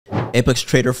Apex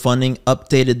Trader Funding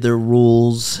updated their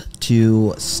rules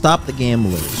to stop the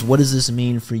gamblers. What does this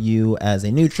mean for you as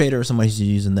a new trader or somebody who's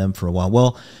using them for a while?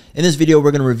 Well, in this video,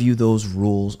 we're going to review those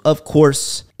rules. Of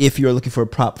course, if you're looking for a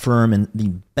prop firm and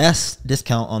the best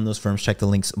discount on those firms, check the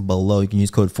links below. You can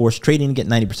use code FORCETRADING to get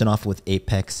 90% off with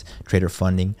Apex Trader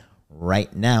Funding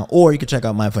right now. Or you can check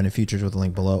out My Funded Futures with the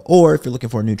link below. Or if you're looking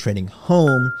for a new trading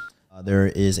home, there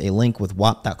is a link with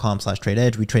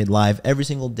wap.com/tradeedge. We trade live every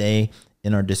single day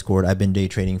in our Discord. I've been day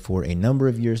trading for a number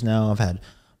of years now. I've had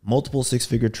multiple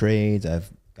six-figure trades.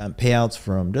 I've gotten payouts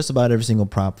from just about every single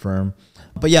prop firm.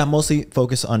 But yeah, mostly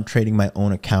focus on trading my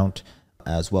own account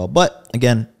as well. But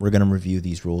again, we're going to review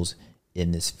these rules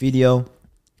in this video.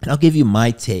 And I'll give you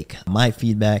my take, my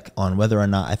feedback on whether or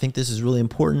not I think this is really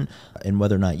important and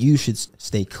whether or not you should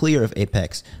stay clear of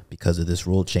Apex because of this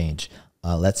rule change.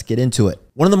 Let's get into it.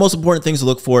 One of the most important things to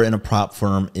look for in a prop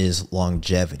firm is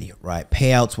longevity, right?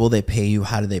 Payouts, will they pay you?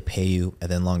 How do they pay you? And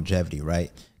then longevity,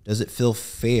 right? Does it feel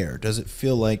fair? Does it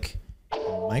feel like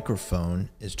the microphone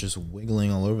is just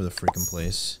wiggling all over the freaking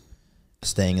place,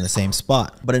 staying in the same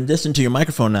spot? But in addition to your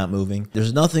microphone not moving,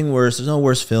 there's nothing worse. There's no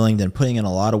worse feeling than putting in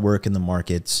a lot of work in the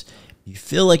markets. You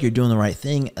feel like you're doing the right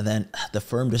thing, and then the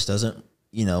firm just doesn't,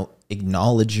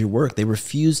 acknowledge your work. They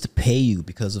refuse to pay you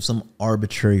because of some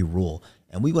arbitrary rule.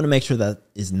 And we want to make sure that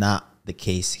is not the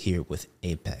case here with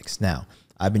Apex. Now,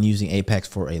 I've been using Apex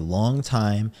for a long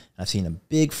time. I've seen a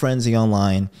big frenzy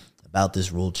online about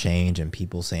this rule change and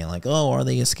people saying like, oh, are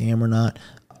they a scam or not?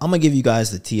 I'm going to give you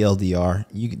guys the TLDR.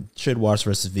 You should watch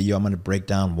the rest of the video. I'm going to break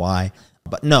down why.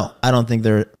 But no, I don't think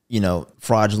they're,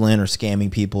 fraudulent or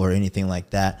scamming people or anything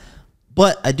like that.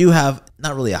 But I do have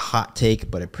not really a hot take,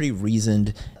 but a pretty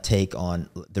reasoned take on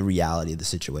the reality of the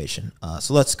situation.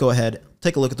 So let's go ahead,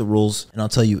 take a look at the rules, and I'll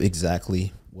tell you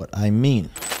exactly what I mean.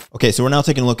 Okay, so we're now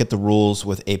taking a look at the rules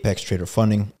with Apex Trader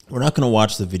Funding. We're not going to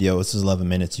watch the video. This is 11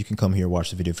 minutes. You can come here,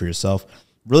 watch the video for yourself.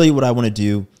 Really what I want to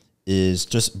do is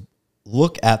just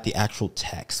look at the actual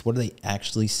text. What are they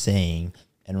actually saying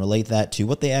and relate that to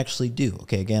what they actually do?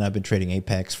 Okay, again, I've been trading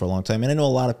Apex for a long time, and I know a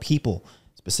lot of people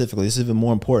specifically, this is even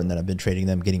more important that I've been trading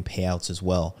them, getting payouts as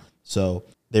well. So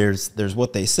there's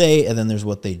what they say, and then there's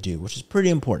what they do, which is pretty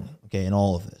important, okay, in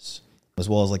all of this, as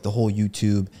well as like the whole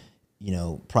YouTube,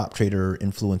 prop trader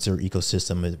influencer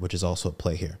ecosystem, which is also at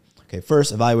play here. Okay,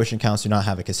 first, evaluation accounts do not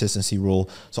have a consistency rule.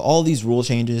 So all these rule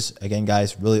changes, again,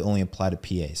 guys, really only apply to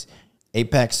PAs.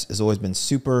 Apex has always been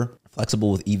super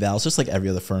flexible with evals, just like every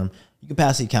other firm. You can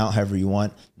pass the account however you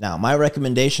want. Now, my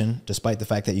recommendation, despite the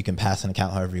fact that you can pass an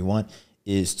account however you want,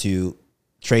 is to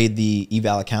trade the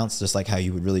eval accounts just like how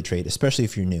you would really trade, especially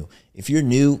if you're new. If you're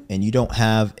new and you don't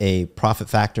have a profit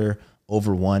factor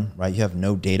over 1, right? You have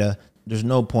no data. There's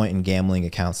no point in gambling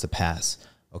accounts to pass.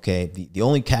 Okay. The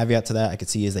only caveat to that I could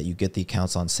see is that you get the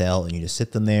accounts on sale and you just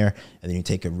sit them there and then you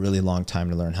take a really long time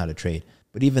to learn how to trade.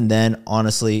 But even then,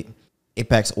 honestly,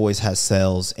 Apex always has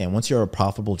sales, and once you're a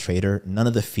profitable trader, none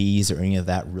of the fees or any of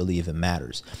that really even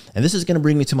matters. And this is going to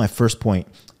bring me to my first point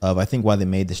of I think why they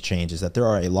made this change is that there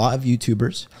are a lot of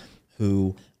YouTubers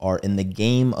who are in the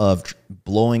game of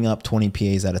blowing up 20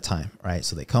 PAs at a time, right?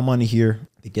 So they come onto here,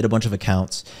 they get a bunch of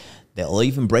accounts. They'll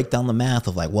even break down the math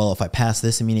of like, well, if I pass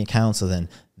this many accounts, so then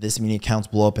this many accounts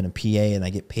blow up in a PA and I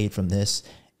get paid from this.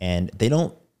 And they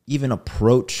don't even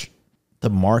approach the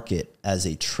market as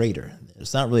a trader.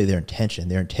 It's not really their intention.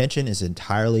 Their intention is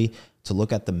entirely to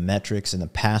look at the metrics and the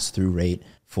pass-through rate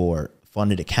for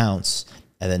funded accounts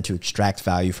and then to extract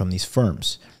value from these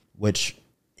firms, which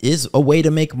is a way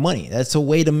to make money. That's a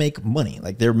way to make money.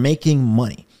 Like, they're making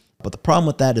money. But the problem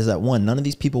with that is that, one, none of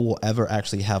these people will ever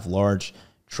actually have large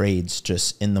trades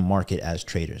just in the market as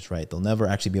traders, right? They'll never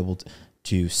actually be able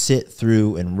to sit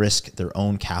through and risk their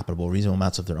own capital, reasonable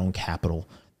amounts of their own capital,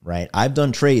 right? I've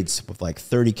done trades with like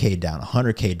 30K down,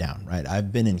 100K down, right?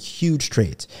 I've been in huge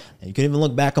trades. And you can even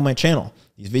look back on my channel.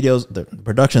 These videos, the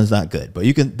production is not good, but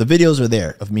the videos are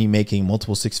there of me making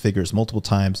multiple six figures multiple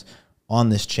times on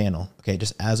this channel, okay,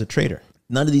 just as a trader.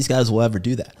 None of these guys will ever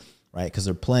do that, right? Because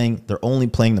they're only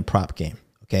playing the prop game,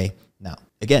 okay? Now,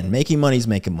 again, making money is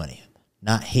making money,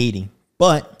 not hating,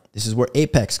 but this is where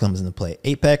Apex comes into play.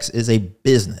 Apex is a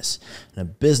business, and a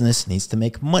business needs to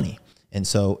make money. And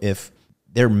so if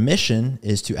their mission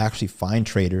is to actually find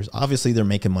traders, obviously they're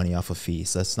making money off of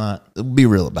fees. Let's not be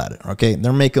real about it, okay?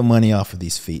 They're making money off of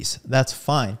these fees. That's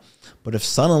fine. But if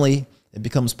suddenly it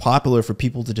becomes popular for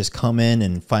people to just come in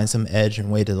and find some edge and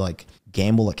way to like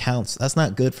gamble accounts, that's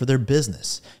not good for their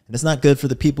business. And it's not good for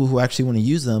the people who actually want to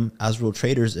use them as real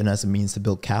traders and as a means to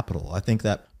build capital. I think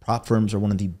that prop firms are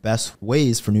one of the best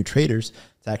ways for new traders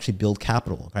to actually build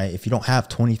capital, right? If you don't have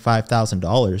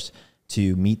 $25,000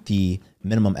 to meet the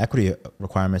minimum equity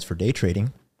requirements for day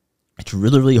trading, it's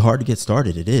really, really hard to get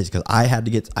started. It is, because I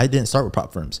didn't start with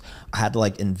prop firms. I had to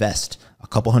like invest a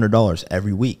couple $100s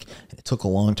every week. And it took a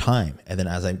long time. And then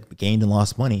as I gained and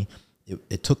lost money,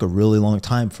 it took a really long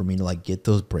time for me to like get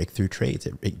those breakthrough trades.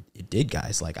 It did,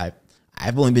 guys. Like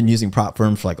I've only been using prop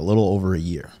firms for like a little over a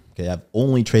year. Okay. I've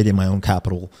only traded my own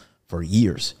capital for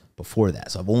years before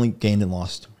that. So I've only gained and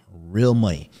lost real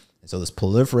money. And so this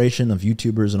proliferation of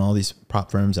YouTubers and all these prop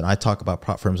firms, and I talk about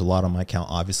prop firms a lot on my account,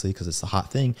 obviously, because it's the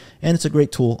hot thing. And it's a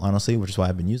great tool, honestly, which is why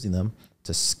I've been using them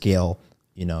to scale,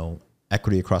 you know,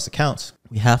 equity across accounts.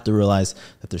 We have to realize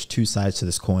that there's two sides to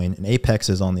this coin, and Apex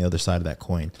is on the other side of that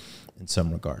coin in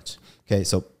some regards. Okay,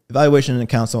 so evaluation and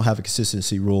accounts don't have a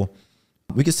consistency rule.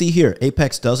 We can see here,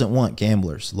 Apex doesn't want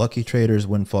gamblers, lucky traders,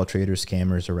 windfall traders,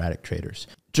 scammers, erratic traders.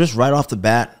 Just right off the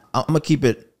bat, I'll keep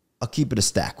it a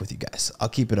stack with you guys. I'll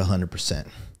keep it 100%.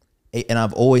 And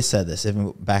I've always said this,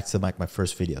 even back to like my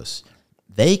first videos,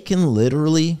 they can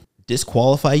literally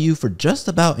disqualify you for just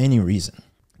about any reason.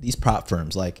 These prop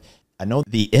firms, like, I know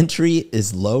the entry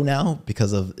is low now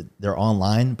because of they're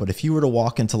online, but if you were to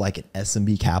walk into like an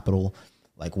SMB Capital,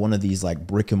 like one of these like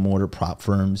brick and mortar prop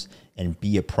firms, and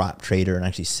be a prop trader and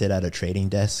actually sit at a trading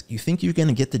desk, you think you're going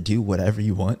to get to do whatever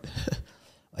you want?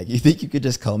 Like, you think you could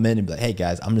just come in and be like, hey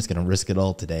guys, I'm just going to risk it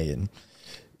all today. And,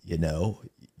 you know,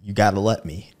 you got to let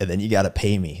me, and then you got to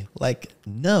pay me. Like,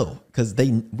 no, because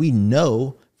we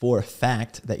know for a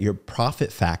fact that your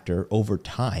profit factor over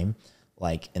time,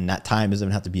 like, and that time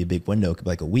doesn't have to be a big window, it could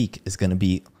be like a week, is going to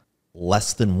be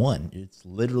less than 1. It's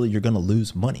literally, you're going to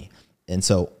lose money. And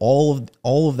so all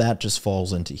of that just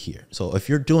falls into here. So if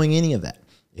you're doing any of that,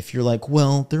 if you're like,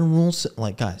 well, their rules,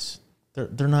 like, guys,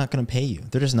 they're not going to pay you.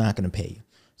 They're just not going to pay you.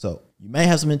 So you may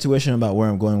have some intuition about where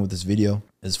I'm going with this video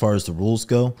as far as the rules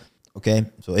go. Okay.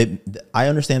 So I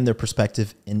understand their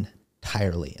perspective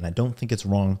entirely, and I don't think it's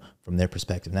wrong from their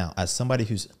perspective. Now, as somebody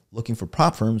who's looking for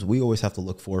prop firms, we always have to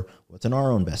look for what's in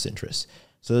our own best interest.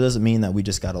 So it doesn't mean that we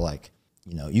just got to, like,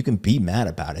 you know, you can be mad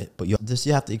about it, but you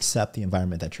have to accept the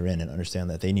environment that you're in and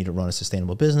understand that they need to run a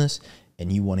sustainable business,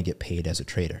 and you want to get paid as a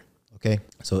trader. Okay.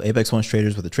 So Apex wants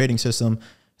traders with a trading system,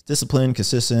 disciplined,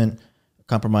 consistent,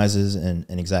 compromises, and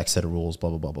an exact set of rules, blah,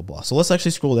 blah, blah, blah, blah. So let's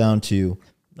actually scroll down to,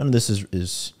 none of this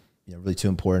is you know, really too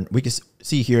important. We can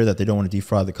see here that they don't want to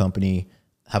defraud the company,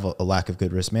 have a lack of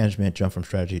good risk management, jump from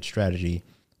strategy to strategy.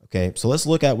 Okay. So let's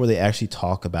look at where they actually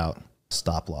talk about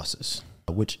stop losses,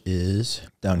 which is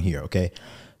down here. Okay.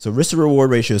 So risk to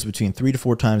reward ratios between 3 to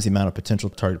 4 times the amount of potential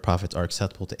target profits are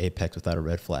acceptable to Apex without a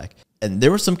red flag. And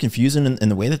there was some confusion in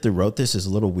the way that they wrote this is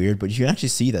a little weird, but you can actually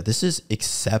see that this is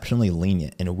exceptionally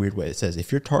lenient in a weird way. It says,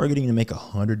 if you're targeting to make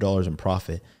 $100 in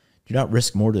profit, do not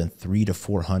risk more than 300 to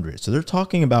 400. So they're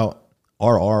talking about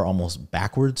RR almost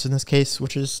backwards in this case,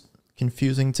 which is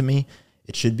confusing to me.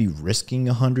 It should be risking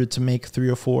 100 to make 3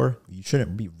 or 4. You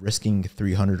shouldn't be risking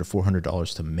 $300 to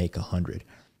 $400 to make 100.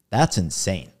 That's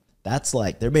insane. That's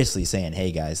like, they're basically saying,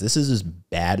 hey guys, this is as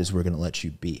bad as we're going to let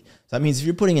you be. So that means if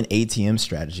you're putting an ATM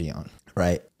strategy on,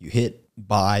 right, you hit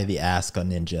buy the ask on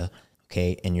Ninja,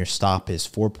 okay, and your stop is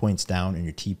 4 points down and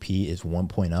your TP is 1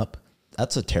 point up,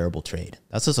 that's a terrible trade.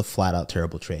 That's just a flat out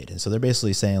terrible trade. And so they're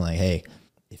basically saying like, hey,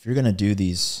 if you're going to do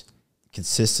these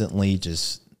consistently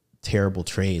just terrible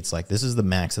trades, like this is the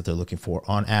max that they're looking for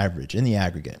on average in the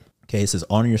aggregate. Okay, it says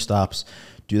honor your stops,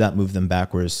 do not move them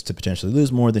backwards to potentially lose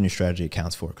more than your strategy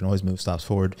accounts for. You can always move stops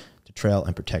forward to trail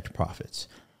and protect profits.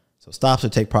 So stops or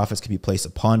take profits can be placed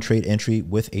upon trade entry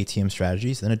with ATM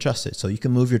strategies, then adjust it. So you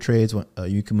can move your trades,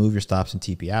 you can move your stops and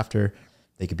TP after.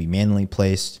 They could be manually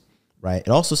placed, right? It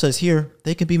also says here,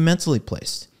 they can be mentally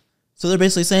placed. So they're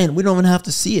basically saying we don't even have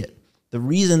to see it. The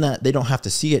reason that they don't have to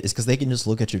see it is because they can just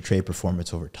look at your trade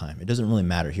performance over time. It doesn't really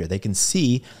matter here. They can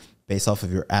see based off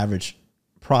of your average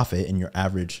profit and your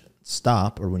average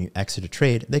stop, or when you exit a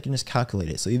trade, they can just calculate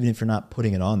it. So even if you're not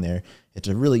putting it on there, it's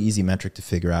a really easy metric to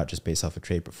figure out just based off of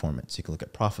trade performance. You can look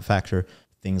at profit factor,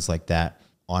 things like that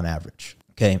on average.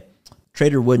 Okay.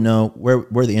 Trader would know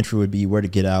where the entry would be, where to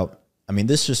get out. I mean,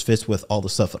 this just fits with all the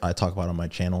stuff that I talk about on my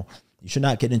channel. You should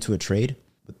not get into a trade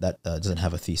that doesn't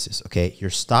have a thesis. Okay.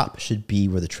 Your stop should be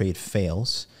where the trade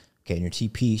fails. Okay. And your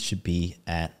TP should be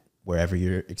at wherever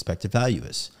your expected value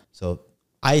is. So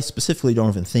I specifically don't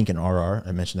even think in RR.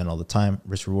 I mention that all the time.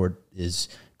 Risk reward is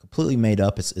completely made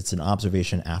up. It's an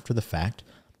observation after the fact.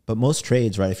 But most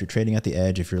trades, right, if you're trading at the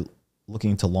edge, if you're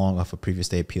looking to long off a previous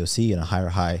day POC in a higher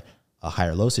high, a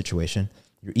higher low situation,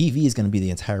 your EV is going to be the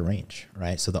entire range,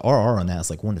 right? So the RR on that is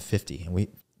like 1 to 50. And we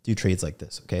do trades like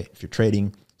this, okay? If you're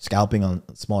trading, scalping on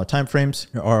smaller time frames,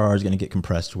 your RR is going to get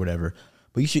compressed or whatever.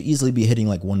 but you should easily be hitting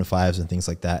like 1 to 5s and things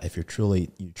like that if you're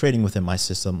trading within my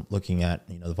system, looking at,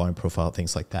 you know, the volume profile,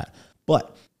 things like that.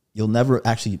 But you'll never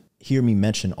actually hear me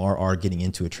mention RR getting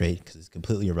into a trade because it's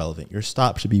completely irrelevant. Your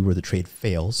stop should be where the trade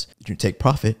fails. Your take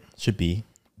profit should be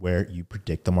where you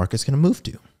predict the market's going to move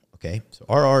to. Okay, so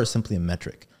RR is simply a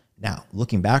metric. Now,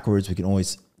 looking backwards, we can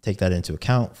always take that into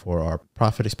account for our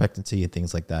profit expectancy and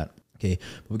things like that. Okay,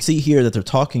 but we can see here that they're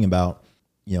talking about,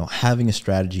 you know, having a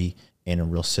strategy and a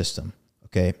real system.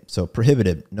 Okay, so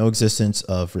prohibited, no existence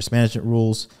of risk management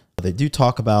rules. They do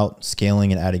talk about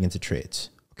scaling and adding into trades.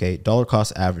 Okay, dollar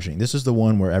cost averaging. This is the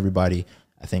one where everybody,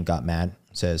 I think, got mad.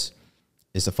 It says,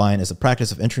 is defined as the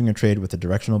practice of entering a trade with a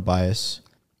directional bias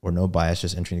or no bias,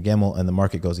 just entering the gamble, and the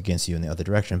market goes against you in the other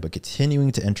direction, but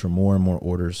continuing to enter more and more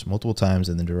orders multiple times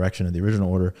in the direction of the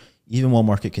original order, even while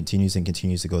market continues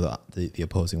to go the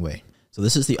opposing way. So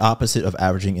this is the opposite of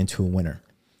averaging into a winner.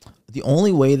 The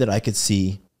only way that I could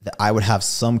see that I would have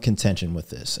some contention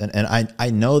with this, and I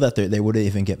know that they wouldn't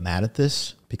even get mad at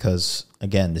this because,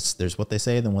 again, there's what they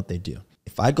say and then what they do.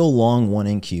 If I go long 1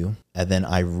 NQ and then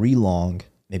I re-long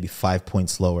maybe 5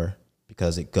 points lower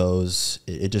because it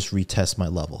just retests my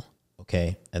level,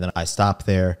 okay? And then I stop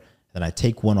there, and I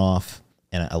take one off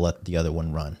and I let the other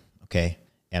one run, okay?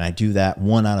 And I do that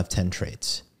 1 out of 10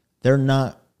 trades. They're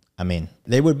not, I mean,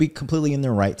 they would be completely in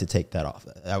their right to take that off.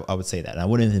 I would say that. And I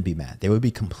wouldn't even be mad. They would be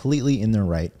completely in their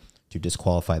right to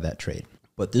disqualify that trade.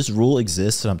 But this rule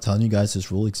exists, and I'm telling you guys,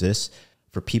 this rule exists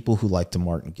for people who like to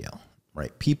martingale,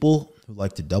 right? People who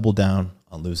like to double down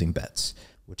on losing bets,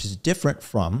 which is different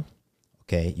from,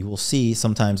 okay, you will see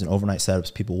sometimes in overnight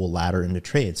setups, people will ladder into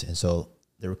trades. And so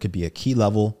there could be a key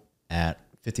level at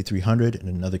 5,300 and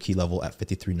another key level at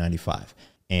 5,395.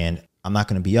 And I'm not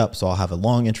going to be up, so I'll have a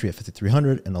long entry at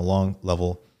 5,300 and a long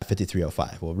level at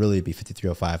 5,305. Well, really it'd be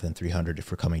 5,305 then 300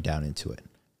 if we're coming down into it.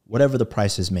 Whatever the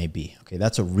prices may be. Okay,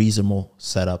 that's a reasonable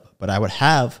setup, but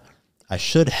I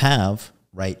should have,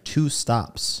 right, 2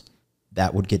 stops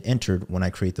that would get entered when I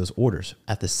create those orders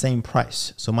at the same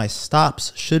price. So my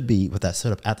stops should be with that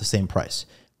setup at the same price,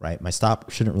 right? My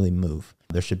stop shouldn't really move.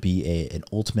 There should be an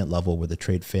ultimate level where the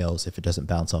trade fails if it doesn't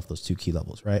bounce off those 2 key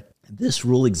levels, right? This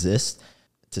rule exists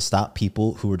to stop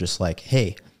people who are just like,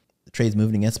 hey, the trade's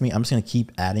moving against me. I'm just going to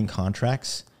keep adding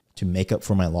contracts to make up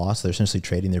for my loss. They're essentially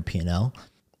trading their P&L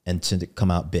and to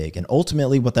come out big. And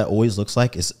ultimately what that always looks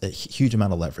like is a huge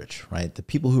amount of leverage, right? The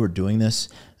people who are doing this,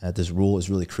 this rule is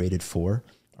really created for,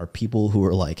 are people who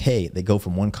are like, hey, they go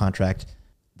from 1 contract,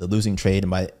 the losing trade,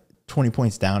 and by 20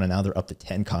 points down, and now they're up to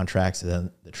 10 contracts, and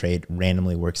then the trade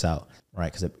randomly works out,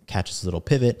 right? Because it catches a little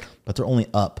pivot, but they're only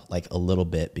up like a little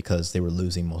bit because they were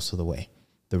losing most of the way.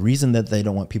 The reason that they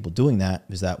don't want people doing that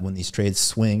is that when these trades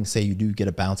swing, say you do get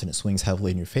a bounce and it swings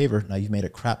heavily in your favor, now you've made a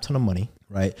crap ton of money,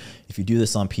 right? If you do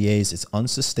this on PAs, it's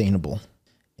unsustainable.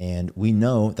 And we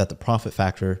know that the profit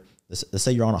factor, let's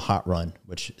say you're on a hot run,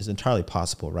 which is entirely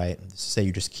possible, right? Let's say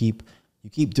you just keep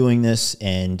doing this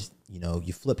and, you know,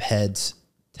 you flip heads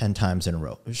 10 times in a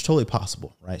row, which is totally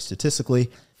possible, right?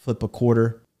 Statistically, flip a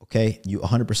quarter, okay? You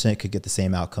 100% could get the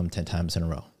same outcome 10 times in a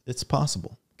row. It's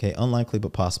possible, okay? Unlikely,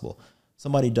 but possible.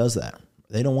 Somebody does that.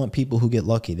 They don't want people who get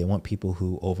lucky. They want people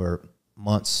who over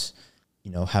months,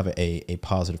 you know, have a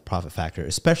positive profit factor,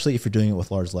 especially if you're doing it with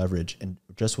large leverage and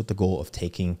just with the goal of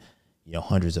taking, you know,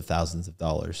 hundreds of thousands of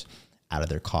dollars out of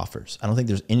their coffers. I don't think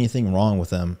there's anything wrong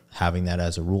with them having that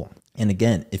as a rule. And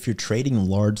again, if you're trading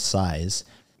large size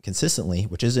consistently,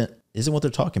 which isn't what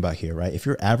they're talking about here, right? If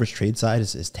your average trade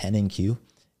size is 10 NQ,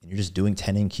 and you're just doing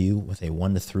 10 NQ with a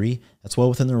 1 to 3, that's well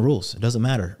within the rules. It doesn't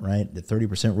matter, right? The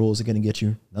 30% rule isn't going to get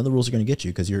you. None of the rules are going to get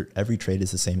you because every trade is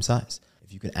the same size.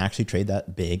 If you can actually trade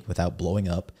that big without blowing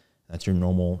up, that's your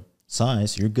normal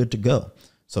size, you're good to go.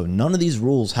 So none of these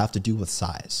rules have to do with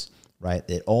size, right?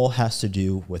 It all has to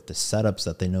do with the setups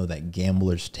that they know that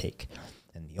gamblers take.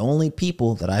 And the only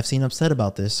people that I've seen upset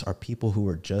about this are people who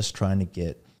are just trying to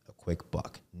get a quick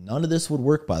buck. None of this would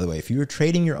work, by the way. If you were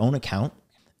trading your own account,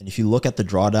 and if you look at the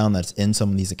drawdown that's in some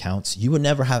of these accounts, you would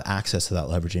never have access to that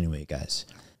leverage anyway, guys.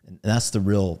 And that's the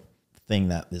real thing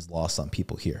that is lost on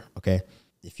people here, okay?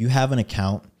 If you have an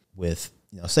account with,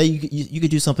 you know, say you could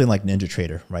do something like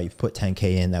NinjaTrader, right? You put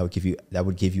 10K in, that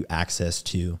would give you access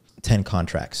to 10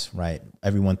 contracts, right?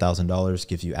 Every $1,000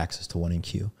 gives you access to 1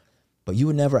 NQ. But you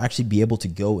would never actually be able to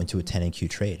go into a 10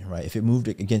 NQ trade, right? If it moved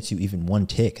against you even 1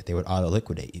 tick, they would auto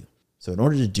liquidate you. So in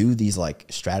order to do these like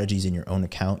strategies in your own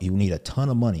account, you need a ton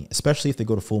of money, especially if they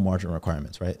go to full margin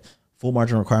requirements, right? Full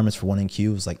margin requirements for 1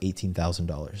 NQ is like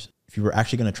 $18,000. If you were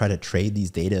actually going to try to trade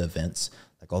these data events,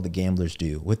 like all the gamblers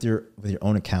do with your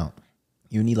own account,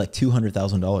 you need like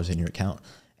 $200,000 in your account,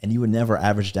 and you would never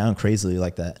average down crazily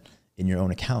like that in your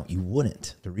own account. You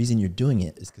wouldn't. The reason you're doing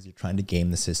it is because you're trying to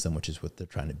game the system, which is what they're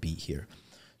trying to beat here.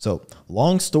 So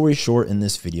long story short in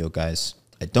this video, guys,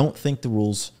 I don't think the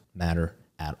rules matter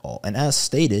at all. And as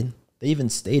stated, they even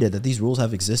stated that these rules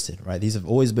have existed, right? These have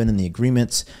always been in the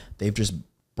agreements. They've just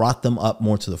brought them up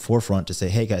more to the forefront to say,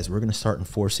 hey guys, we're going to start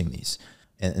enforcing these.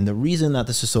 And the reason that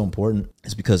this is so important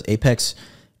is because Apex,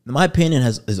 in my opinion,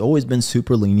 has always been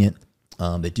super lenient.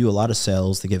 They do a lot of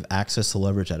sales. They give access to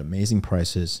leverage at amazing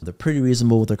prices. They're pretty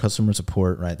reasonable with their customer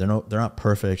support, right? They're not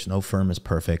perfect. No firm is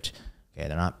perfect. Okay,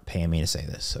 they're not paying me to say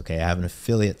this. Okay, I have an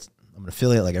affiliate. I'm an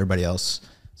affiliate like everybody else,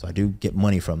 so I do get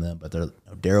money from them. But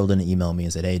Daryl didn't email me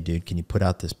and said, "Hey, dude, can you put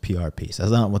out this PR piece?"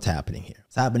 That's not what's happening here.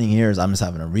 What's happening here is I'm just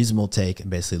having a reasonable take and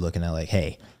basically looking at like,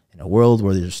 hey, in a world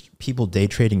where there's people day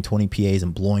trading 20 PAs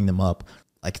and blowing them up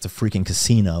like it's a freaking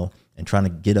casino and trying to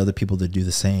get other people to do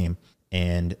the same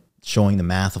and showing the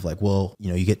math of like, well, you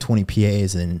know, you get 20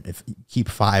 PAs and if you keep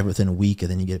 5 within a week and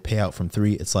then you get a payout from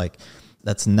 3, it's like,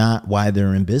 that's not why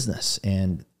they're in business.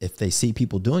 And if they see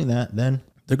people doing that, then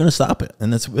they're going to stop it.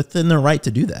 And that's within their right to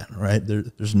do that, right?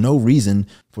 There's no reason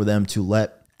for them to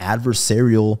let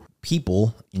adversarial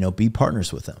people, you know, be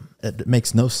partners with them. It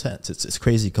makes no sense. It's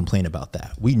crazy to complain about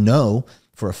that. We know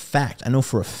for a fact, I know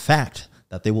for a fact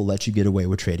that they will let you get away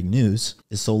with trading news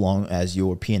is so long as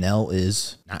your P&L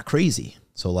is not crazy.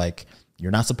 So like,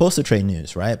 you're not supposed to trade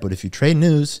news, right? But if you trade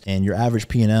news and your average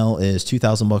P&L is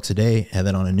 $2,000 a day, and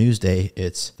then on a news day,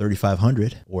 it's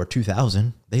 3,500 or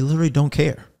 2,000, they literally don't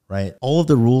care, right? All of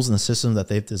the rules and the system that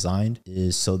they've designed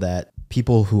is so that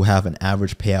people who have an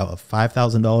average payout of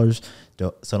 $5,000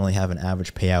 don't suddenly have an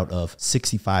average payout of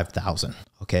 $65,000,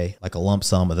 okay? Like a lump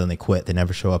sum, and then they quit, they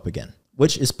never show up again,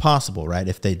 which is possible, right?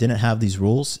 If they didn't have these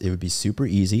rules, it would be super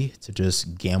easy to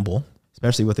just gamble,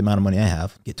 especially with the amount of money I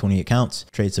have, get 20 accounts,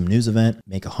 trade some news event,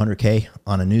 make 100K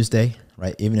on a news day,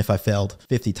 right? Even if I failed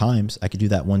 50 times, I could do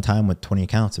that one time with 20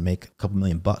 accounts and make a couple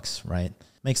 $1,000,000, right?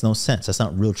 Makes no sense. That's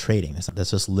not real trading.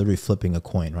 That's just literally flipping a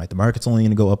coin, right? The market's only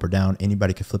going to go up or down.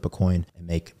 Anybody can flip a coin and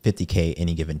make 50K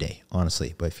any given day,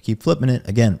 honestly. But if you keep flipping it,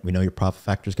 again, we know your profit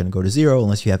factor is going to go to 0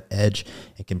 unless you have edge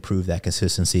and can prove that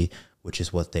consistency, which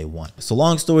is what they want. So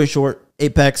long story short,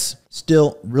 Apex,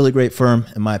 still really great firm,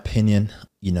 in my opinion.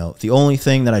 You know, the only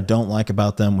thing that I don't like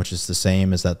about them, which is the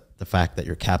same, is that the fact that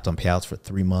you're capped on payouts for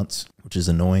 3 months, which is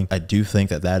annoying. I do think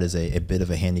that that is a bit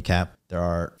of a handicap. There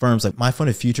are firms like My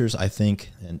Funded Futures, I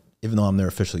think, and even though I'm their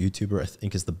official YouTuber, I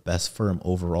think is the best firm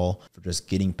overall for just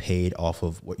getting paid off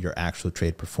of what your actual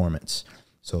trade performance.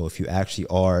 So if you actually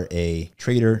are a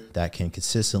trader that can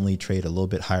consistently trade a little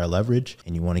bit higher leverage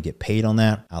and you want to get paid on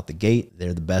that out the gate,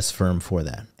 they're the best firm for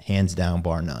that. Hands down,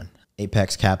 bar none.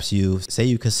 Apex caps you. Say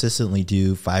you consistently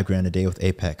do $5 grand a day with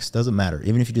Apex. Doesn't matter.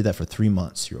 Even if you do that for 3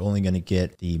 months, you're only going to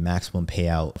get the maximum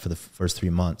payout for the first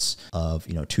 3 months of,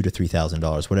 you know, $2,000 to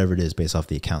 $3,000, whatever it is based off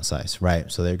the account size,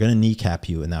 right? So they're going to kneecap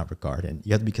you in that regard. And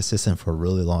you have to be consistent for a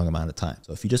really long amount of time.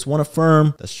 So if you just want a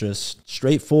firm that's just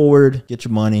straightforward, get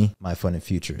your money, My Funded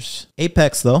Futures.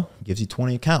 Apex, though, gives you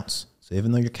 20 accounts. So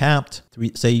even though you're capped,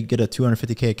 say you get a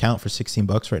 250K account for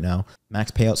 $16 right now, max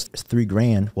payouts is $3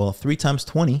 grand. Well, 3 times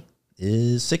 20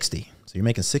 is 60. So you're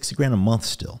making 60 grand a month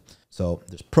still. So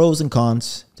there's pros and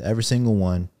cons to every single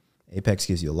one. Apex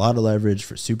gives you a lot of leverage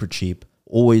for super cheap.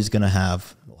 Always going to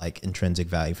have like intrinsic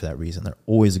value for that reason. They're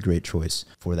always a great choice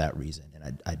for that reason.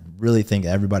 And I really think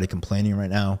everybody complaining right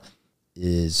now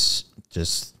is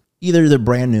just either they're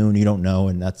brand new and you don't know,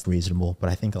 and that's reasonable. But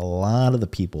I think a lot of the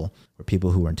people were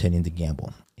people who were intending to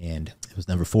gamble, and it was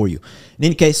never for you. In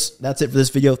any case, that's it for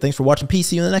this video. Thanks for watching. Peace.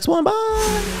 See you in the next one.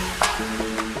 Bye.